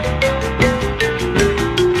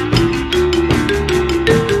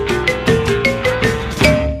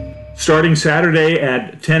starting Saturday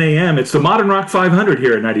at 10 a.m. It's the Modern Rock 500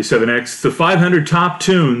 here at 97X. The 500 top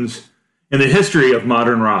tunes in the history of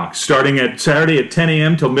modern rock, starting at Saturday at 10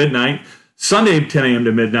 a.m. till midnight, Sunday 10 a.m.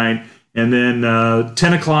 to midnight, and then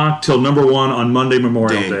 10 o'clock till number one on Monday,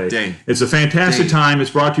 Memorial Day. It's a fantastic time. It's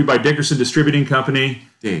brought to you by Dickerson Distributing Company,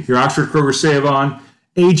 your Oxford Kroger Save-On,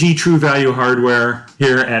 AG True Value Hardware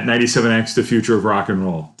here at 97X, the future of rock and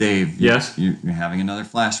roll. Dave, yes? You're having another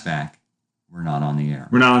flashback. We're not on the air.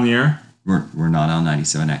 We're not on the air? We're not on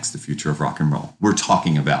 97X, the future of rock and roll. We're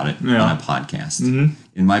talking about it on a podcast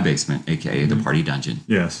in my basement, a.k.a. the Party Dungeon.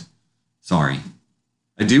 Yes. Sorry.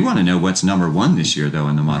 I do want to know what's number one this year, though,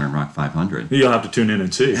 in the Modern Rock 500. You'll have to tune in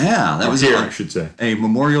and see. Yeah, that was here, I should say. A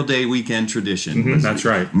Memorial Day weekend tradition. That's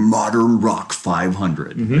right. Modern Rock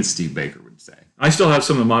 500, as Steve Baker would say. I still have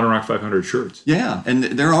some of the Modern Rock 500 shirts. Yeah, and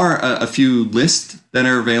there are a few lists that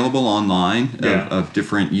are available online of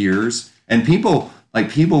different years. And people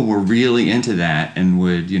were really into that and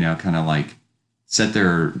would, kind of like set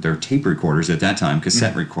their tape recorders at that time,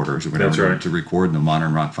 cassette recorders or whatever, to record the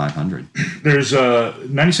Modern Rock 500. There's a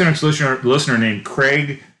 97X listener named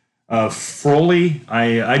Craig Froley.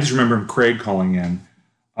 I just remember him, Craig, calling in.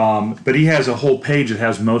 But he has a whole page that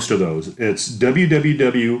has most of those. It's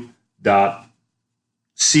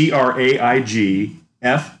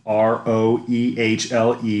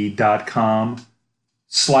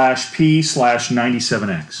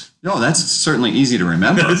No, that's certainly easy to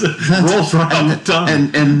remember. Rolls right off the tongue.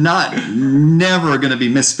 And never going to be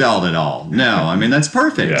misspelled at all. No, I mean, that's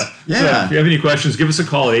perfect. Yeah. So if you have any questions, give us a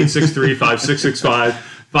call at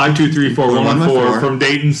 863-5665-523-4114. From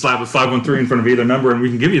Dayton, slap a 513 in front of either number, and we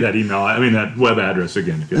can give you that that web address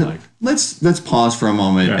again, if you like. Let's pause for a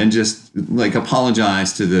moment and just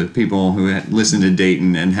apologize to the people who had listened to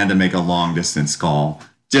Dayton and had to make a long distance call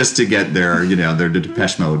just to get their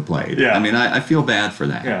Depeche Mode played. Yeah. I mean, I feel bad for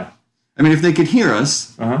that. Yeah. I mean, if they could hear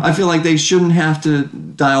us, I feel like they shouldn't have to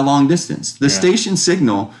dial long distance. The station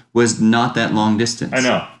signal was not that long distance. I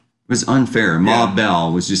know. It was unfair. Ma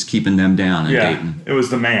Bell was just keeping them down in Dayton. It was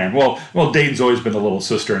the man. Well, Dayton's always been the little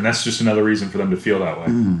sister, and that's just another reason for them to feel that way.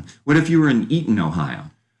 What if you were in Eaton, Ohio?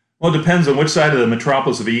 Well, it depends on which side of the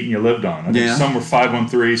metropolis of Eaton you lived on. I think some were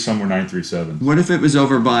 513, some were 937. What if it was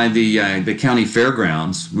over by the county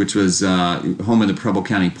fairgrounds, which was home of the Preble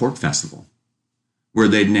County Pork Festival, where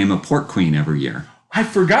they'd name a pork queen every year? I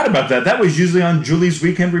forgot about that. That was usually on Julie's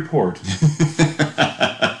Weekend Report.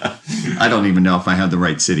 I don't even know if I have the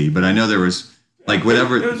right city, but I know there was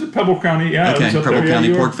whatever. It was a Preble County, Okay, Preble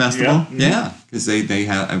County Pork Festival. Yeah, because they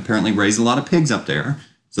have apparently raised a lot of pigs up there.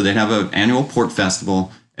 So they'd have an annual pork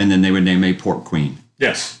festival, and then they would name a pork queen.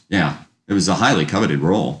 Yes. Yeah, it was a highly coveted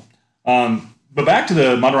role. But back to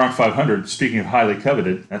the Modern Rock 500, speaking of highly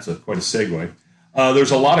coveted, that's quite a segue.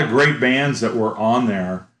 There's a lot of great bands that were on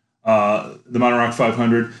there, the Modern Rock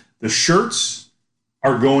 500. The shirts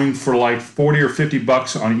are going for like $40 or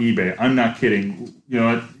 $50 on eBay. I'm not kidding.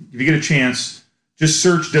 If you get a chance, just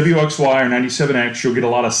search WXY or 97X. You'll get a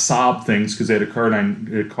lot of Saab things because they had a car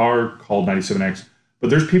called 97X. But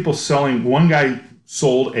there's people selling. One guy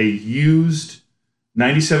sold a used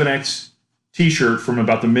 97X T-shirt from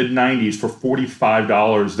about the mid-'90s for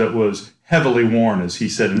 $45 that was heavily worn, as he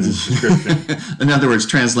said in his description. In other words,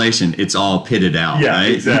 translation, it's all pitted out,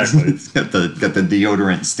 right? Exactly. It's got the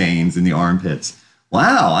deodorant stains in the armpits.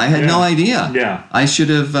 Wow, I had no idea. Yeah. I should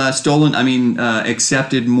have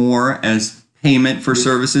accepted more as payment for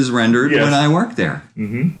services rendered when I worked there.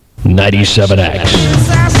 97X.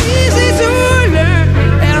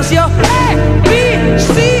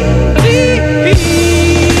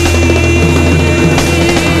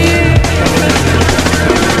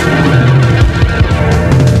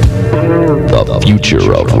 The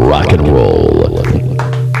future of rock and roll.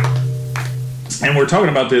 And we're talking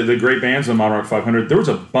about the great bands in the Modern Rock 500. There was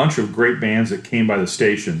a bunch of great bands that came by the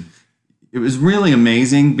station. It was really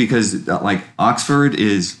amazing because Oxford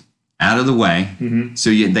is out of the way, so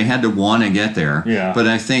they had to want to get there. Yeah. But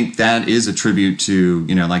I think that is a tribute to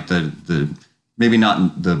the maybe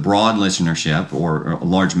not the broad listenership or a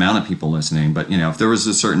large amount of people listening, but if there was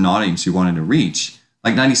a certain audience you wanted to reach,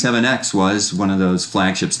 like 97X was one of those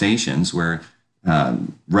flagship stations where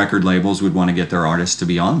record labels would want to get their artists to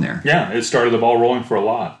be on there. Yeah, it started the ball rolling for a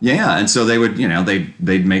lot. Yeah, and so they would,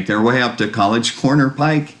 they'd make their way up to College Corner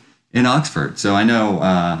Pike in Oxford. So I know,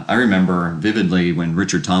 I remember vividly when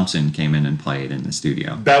Richard Thompson came in and played in the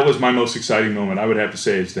studio. That was my most exciting moment, I would have to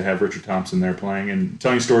say, is to have Richard Thompson there playing and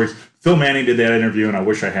telling stories. Phil Manning did that interview, and I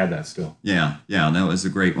wish I had that still. Yeah, that was a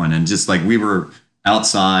great one. And just like we were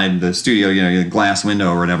outside the studio, the glass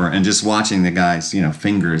window or whatever, and just watching the guy's,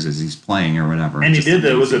 fingers as he's playing or whatever. And he did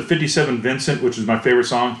that. Was it 57 Vincent, which is my favorite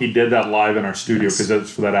song? He did that live in our studio because that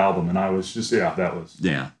was for that album. And I was just, that was.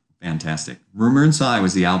 Yeah, fantastic. Rumor Inside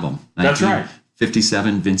was the album. That's right.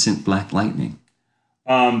 57 Vincent Black Lightning.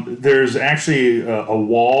 There's actually a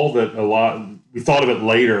wall that we thought of it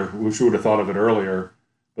later. Wish we would have thought of it earlier.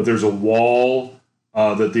 But there's a wall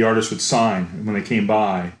that the artist would sign when they came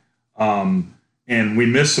by. And we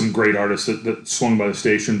missed some great artists that swung by the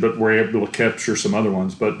station, but were able to capture some other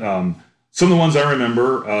ones. But some of the ones I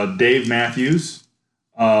remember, Dave Matthews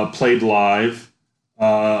played live,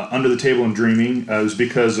 Under the Table and Dreaming. It was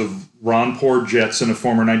because of Ron Port Jetson, a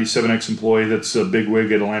former 97X employee that's a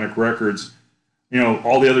bigwig at Atlantic Records.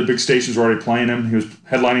 All the other big stations were already playing him. He was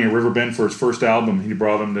headlining at Riverbend for his first album. He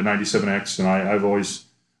brought him to 97X, and I've always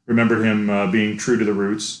remembered him being true to the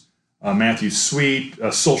roots. Matthew Sweet,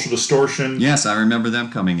 Social Distortion. Yes, I remember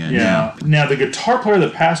them coming in. Yeah. Now, the guitar player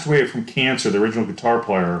that passed away from cancer, the original guitar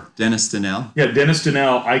player. Dennis Donnell. Yeah, Dennis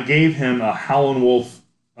Donnell. I gave him a Howlin' Wolf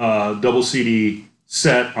double CD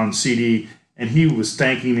set on CD, and he was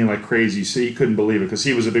thanking me like crazy. So he couldn't believe it because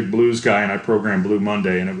he was a big blues guy, and I programmed Blue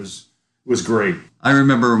Monday, and it was great. I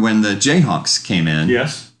remember when the Jayhawks came in.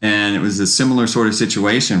 Yes. And it was a similar sort of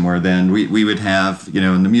situation where then we would have,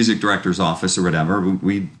 in the music director's office or whatever,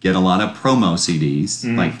 we'd get a lot of promo CDs,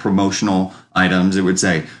 like promotional items. It would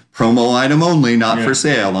say, promo item only, not for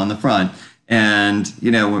sale on the front. And,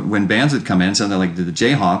 when bands would come in, something like the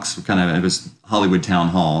Jayhawks, it was Hollywood Town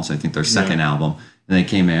Halls, I think their second album. And they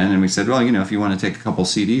came in and we said, well, if you want to take a couple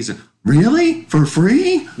CDs, really? For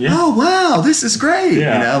free? Yeah. Oh, wow, this is great.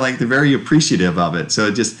 Yeah. They're very appreciative of it. So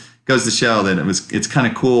it just goes to show that it's kind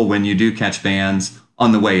of cool when you do catch bands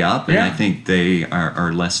on the way up. And I think they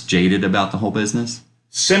are less jaded about the whole business.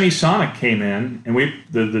 Semisonic came in, and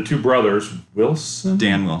the two brothers, Wilson?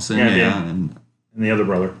 Dan Wilson, and the other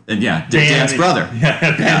brother. And Dan's brother.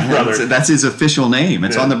 Dan's brother. That's his official name.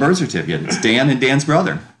 It's on the birth certificate. It's Dan and Dan's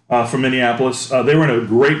brother. From Minneapolis. They were in a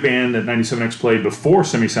great band that 97X played before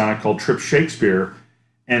Semisonic called Trip Shakespeare.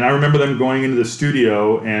 And I remember them going into the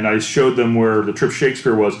studio, and I showed them where the Trip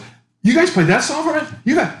Shakespeare was. You guys played that song for me?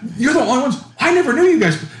 You're the only ones. I never knew you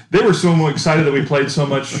guys. They were so excited that we played so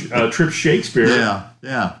much Trip Shakespeare.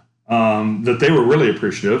 Yeah. That they were really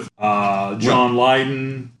appreciative. John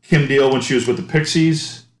Lydon, Kim Deal when she was with the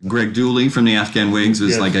Pixies. Greg Dooley from the Afghan Wigs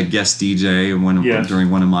was like a guest DJ during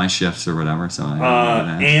one of my shifts or whatever. So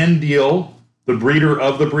Ann Deal, the breeder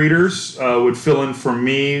of the breeders, would fill in for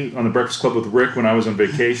me on the Breakfast Club with Rick when I was on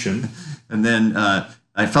vacation. And then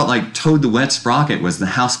I felt like Toad the Wet Sprocket was the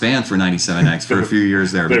house band for 97X for a few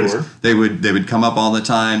years there. They would come up all the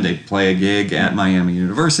time. They'd play a gig at Miami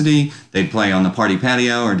University. They'd play on the party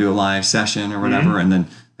patio or do a live session or whatever. And then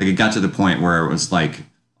it got to the point where it was like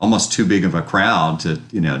almost too big of a crowd to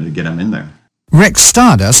get them in there. Rex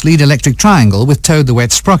Stardust lead Electric Triangle with Toad the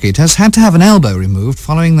Wet Sprocket has had to have an elbow removed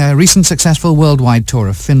following their recent successful worldwide tour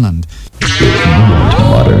of Finland. If you want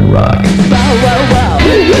modern rock,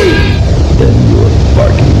 then you're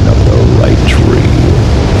barking up the right tree.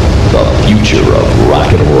 The future of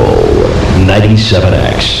rock and roll,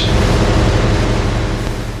 97X.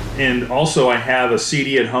 And also I have a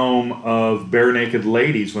CD at home of Bare Naked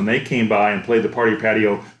Ladies when they came by and played the party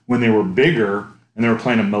patio when they were bigger, and they were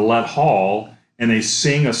playing at Millette Hall, and they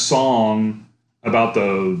sing a song about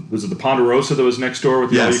was it the Ponderosa that was next door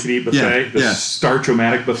with the all-you-can-eat buffet? The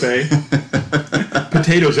Starch-O-Matic buffet?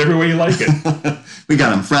 Potatoes every way you like it. We got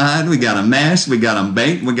them fried, we got them mashed, we got them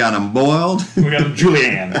baked, we got them boiled. We got them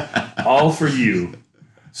julienne. All for you.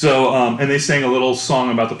 So, and they sang a little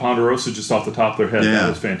song about the Ponderosa just off the top of their head. That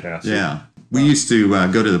was fantastic. Yeah. We used to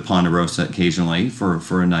go to the Ponderosa occasionally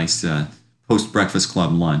for a nice post-breakfast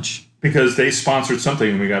club lunch. Because they sponsored something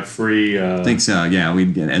and we got free... I think so, yeah.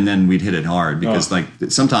 And then we'd hit it hard because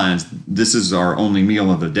sometimes this is our only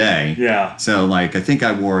meal of the day. Yeah. So I think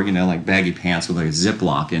I wore, baggy pants with a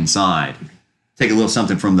Ziploc inside. Take a little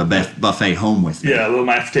something from the buffet home with me. Yeah, a little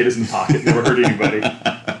mashed potatoes in the pocket. Never hurt anybody.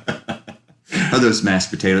 Are those mashed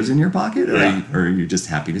potatoes in your pocket or are you just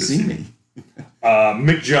happy to see me?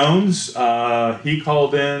 Mick Jones, he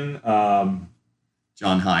called in...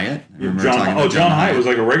 John Hyatt. John Hyatt was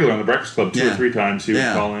like a regular on the Breakfast Club 2 or 3 times. He would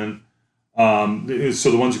call in. So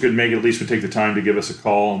the ones who couldn't make it at least would take the time to give us a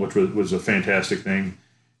call, which was a fantastic thing.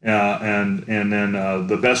 And then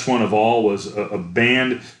the best one of all was a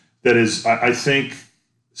band that is, I think,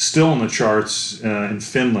 still on the charts in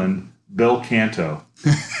Finland, Bel Canto.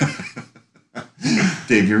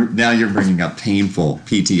 Dave, you're bringing up painful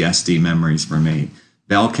PTSD memories for me.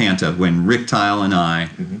 Bel Canto, when Rick Tile and I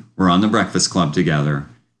were on the Breakfast Club together,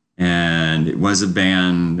 and it was a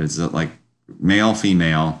band. It's like male,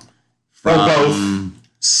 female from both.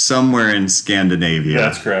 Somewhere in Scandinavia. Yeah,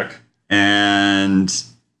 that's correct. And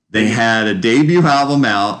they had a debut album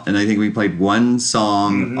out, and I think we played one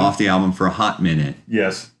song off the album for a hot minute.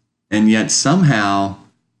 Yes. And yet somehow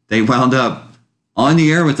they wound up on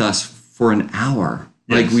the air with us for an hour.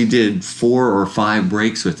 Yes. Like we did 4 or 5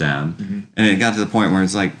 breaks with them. And it got to the point where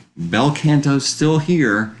it's like, Bel Canto's still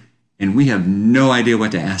here, and we have no idea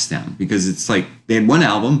what to ask them, because it's like they had one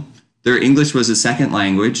album. Their English was a second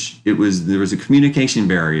language. There was a communication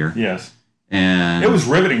barrier. Yes. And it was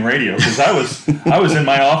riveting radio, because I was in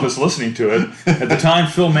my office listening to it. At the time,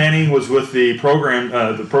 Phil Manning was with the program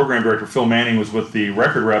director, Phil Manning, was with the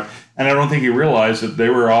record rep, and I don't think he realized that they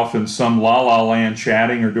were off in some la-la land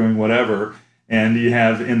chatting or doing whatever, and you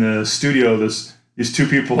have in the studio these two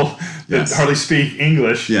people that hardly speak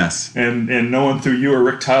English, and no one threw you or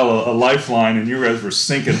Rick Tile a lifeline, and you guys were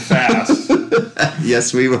sinking fast.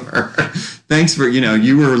 Yes, we were. Thanks for,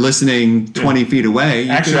 you were listening 20 feet away.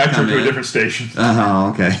 Actually, I turned to a different station. Oh,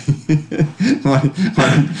 okay.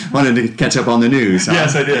 wanted to catch up on the news, huh?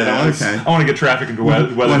 Yes, I did. Yeah, I want to get traffic and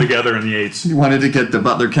weather together in the 8s. You wanted to get the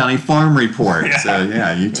Butler County Farm Report. Yeah. So,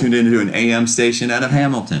 you tuned into an AM station out of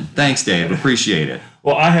Hamilton. Thanks, Dave. Appreciate it.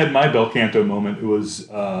 Well, I had my Bel Canto moment. It was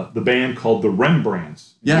the band called the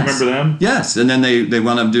Rembrandts. Yes. You remember them? Yes, and then they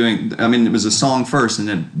wound up doing, it was a song first, and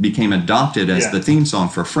it became adopted as the theme song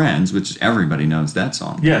for Friends, which everybody knows that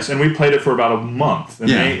song. Yes, and we played it for about a month.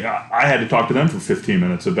 And I had to talk to them for 15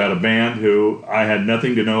 minutes about a band who I had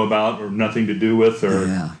nothing to know about or nothing to do with.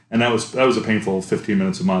 And that was a painful 15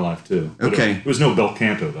 minutes of my life, too. But okay. It was no Bel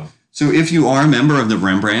Canto, though. So if you are a member of the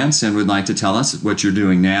Rembrandts and would like to tell us what you're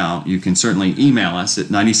doing now, you can certainly email us at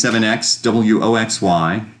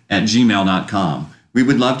 97xwoxy@gmail.com. We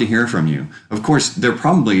would love to hear from you. Of course, they're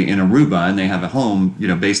probably in Aruba, and they have a home,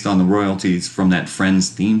 based on the royalties from that Friends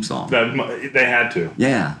theme song. They had to.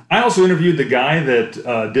 Yeah. I also interviewed the guy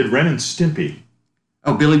that did Ren and Stimpy.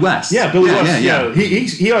 Oh, Billy West. Yeah, Billy West. Yeah.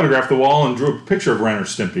 He autographed the wall and drew a picture of Ren or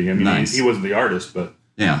Stimpy. I mean, nice. he wasn't the artist, but...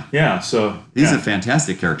 Yeah. So he's a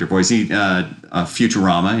fantastic character voice. He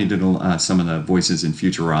Futurama. He did some of the voices in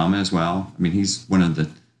Futurama as well. I mean, he's one of the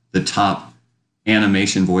top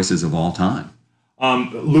animation voices of all time.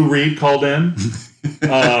 Lou Reed called in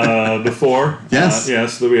before. Yes.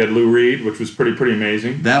 Yes. We had Lou Reed, which was pretty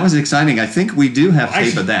amazing. That was exciting. I think we do have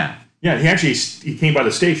tape of that. Yeah, he came by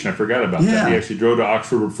the station. I forgot about that. He actually drove to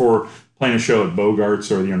Oxford before playing a show at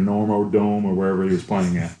Bogart's or the Normo Dome or wherever he was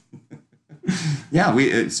playing at. Yeah,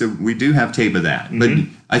 we do have tape of that. But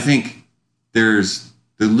I think there's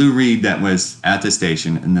the Lou Reed that was at the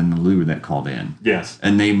station and then the Lou that called in. Yes.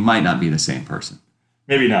 And they might not be the same person.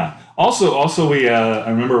 Maybe not. Also we I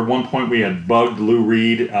remember at one point we had bugged Lou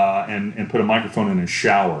Reed and put a microphone in his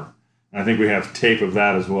shower. And I think we have tape of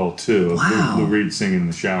that as well, too. Wow. Lou Reed singing in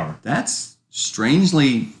the shower. That's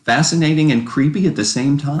strangely fascinating and creepy at the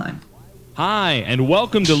same time. Hi, and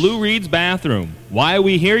welcome to Lou Reed's Bathroom. Why are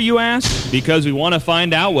we here, you ask? Because we want to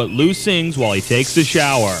find out what Lou sings while he takes a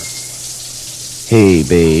shower. Hey,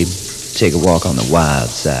 babe, take a walk on the wild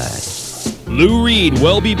side. Lou Reed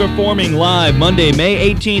will be performing live Monday,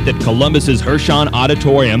 May 18th at Columbus's Hirshon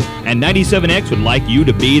Auditorium, and 97X would like you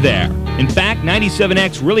to be there. In fact,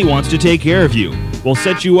 97X really wants to take care of you. We'll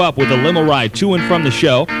set you up with a limo ride to and from the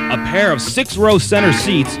show, a pair of 6-row center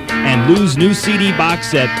seats, and Lou's new CD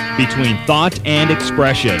box set, Between Thought and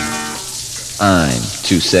Expression. I'm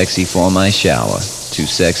too sexy for my shower, too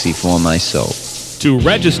sexy for my soap. To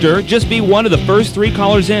register, just be one of the first 3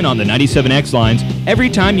 callers in on the 97X lines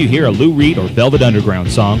every time you hear a Lou Reed or Velvet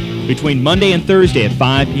Underground song. Between Monday and Thursday at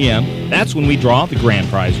 5 p.m., that's when we draw the grand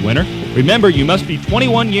prize winner. Remember, you must be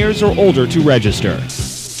 21 years or older to register.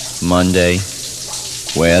 Monday,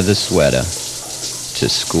 wear the sweater to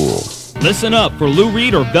school. Listen up for Lou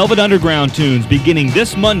Reed or Velvet Underground tunes beginning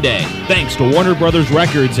this Monday, thanks to Warner Brothers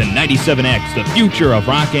Records and 97X, the future of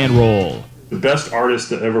rock and roll. The best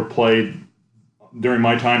artist that ever played during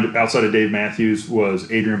my time outside of Dave Matthews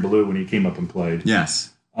was Adrian Belew when he came up and played. Yes.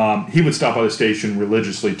 He would stop by the station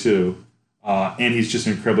religiously, too, and he's just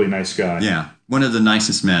an incredibly nice guy. Yeah, one of the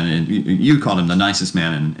nicest men, and you called him the nicest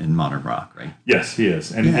man in modern rock, right? Yes, he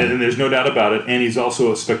is, and there's no doubt about it, and he's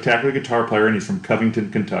also a spectacular guitar player, and he's from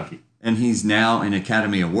Covington, Kentucky. And he's now an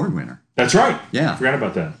Academy Award winner. That's right. Yeah. I forgot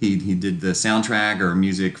about that. He did the soundtrack or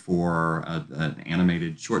music for an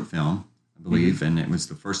animated short film, I believe, and it was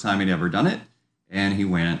the first time he'd ever done it, and he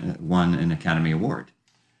won an Academy Award.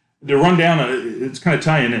 To run down, it's kind of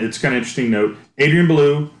tie-in, it's kind of interesting note. Adrian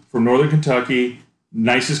Belew from Northern Kentucky,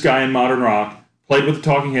 nicest guy in modern rock, played with the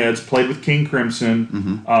Talking Heads, played with King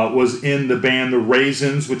Crimson, was in the band The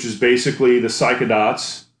Raisins, which is basically the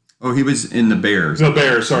Psychodots. Oh, he was in the Bears. The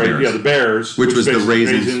Bears, sorry. Yeah, the Bears. Which was the basically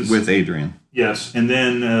Raisins with Adrian. Yes, and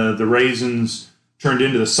then the Raisins turned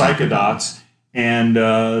into the Psychodots, and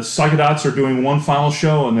Psychodots are doing one final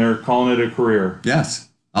show, and they're calling it a career. Yes.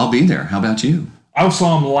 I'll be there. How about you? I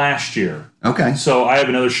saw them last year. Okay. So I have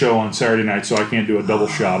another show on Saturday night, so I can't do a double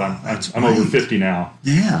shot. I'm over 50 now.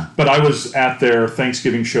 Yeah. But I was at their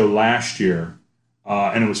Thanksgiving show last year,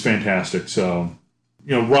 and it was fantastic. So,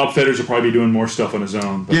 Rob Fetters will probably be doing more stuff on his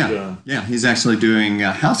own. But, yeah, he's actually doing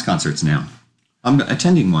house concerts now. I'm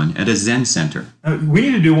attending one at a Zen Center. We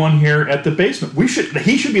need to do one here at the basement.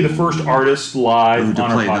 He should be the first artist live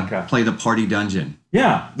on our podcast. Play the Party Dungeon.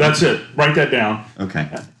 Yeah, that's it. Write that down. Okay.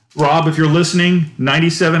 Rob, if you're listening,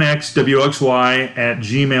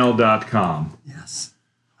 97xwxy@gmail.com. Yes.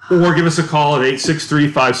 Or give us a call at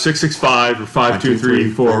 863-5665 or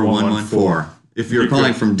 523-4114. If you're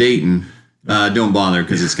calling from Dayton, don't bother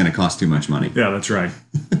because it's going to cost too much money. Yeah, that's right.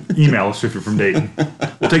 Email us if you're from Dayton.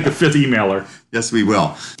 We'll take the fifth emailer. Yes, we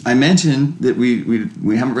will. I mentioned that we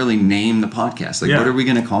haven't really named the podcast. What are we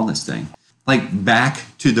going to call this thing? Back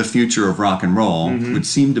to the Future of Rock and Roll would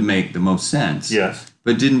seem to make the most sense. Yes.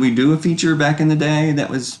 But didn't we do a feature back in the day that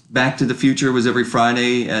was Back to the Future? It was every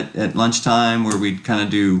Friday at lunchtime where we'd kind of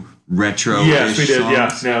do retro. Yes, we did.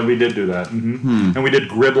 Yeah, we did do that. Mm-hmm. And we did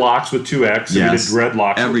Gridlocks with 2X. Yes. And we did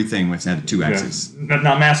Dreadlocks. Everything had 2 X's. Yeah.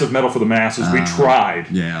 Not Massive Metal for the Masses. We tried.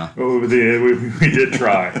 Yeah. We did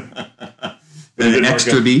try. And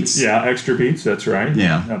Extra Beats. Yeah, Extra Beats. That's right.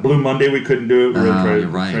 Yeah. Blue Monday we couldn't do it. We really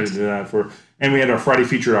right. tried to do that and we had our Friday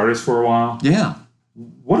featured artists for a while. Yeah.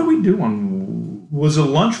 What do we do on? Was it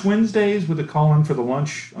Lunch Wednesdays with a call in for the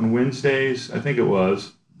lunch on Wednesdays? I think it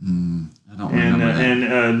was. I don't remember that.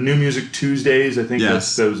 And New Music Tuesdays. I think that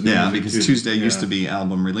was because Tuesday used to be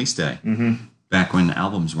album release day. Back when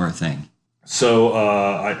albums were a thing. So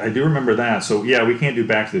I do remember that. So yeah, we can't do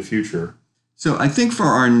Back to the Future. So I think for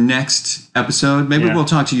our next episode, maybe we'll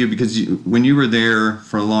talk to you because when you were there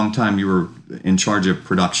for a long time, you were in charge of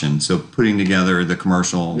production. So putting together the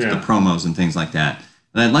commercials, the promos, and things like that.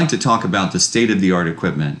 And I'd like to talk about the state-of-the-art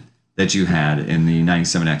equipment that you had in the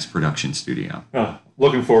 97X production studio. Oh,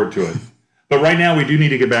 looking forward to it. But right now, we do need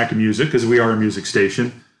to get back to music because we are a music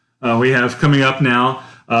station. We have coming up now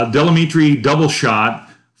Delamitri Double Shot,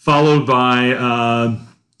 followed by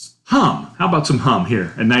Hum. How about some Hum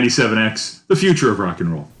here at 97X, the future of rock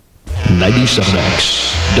and roll.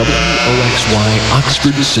 97X, WOXY,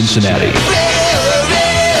 Oxford, Cincinnati.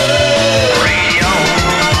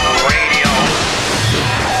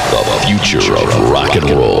 The future of rock and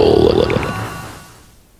roll.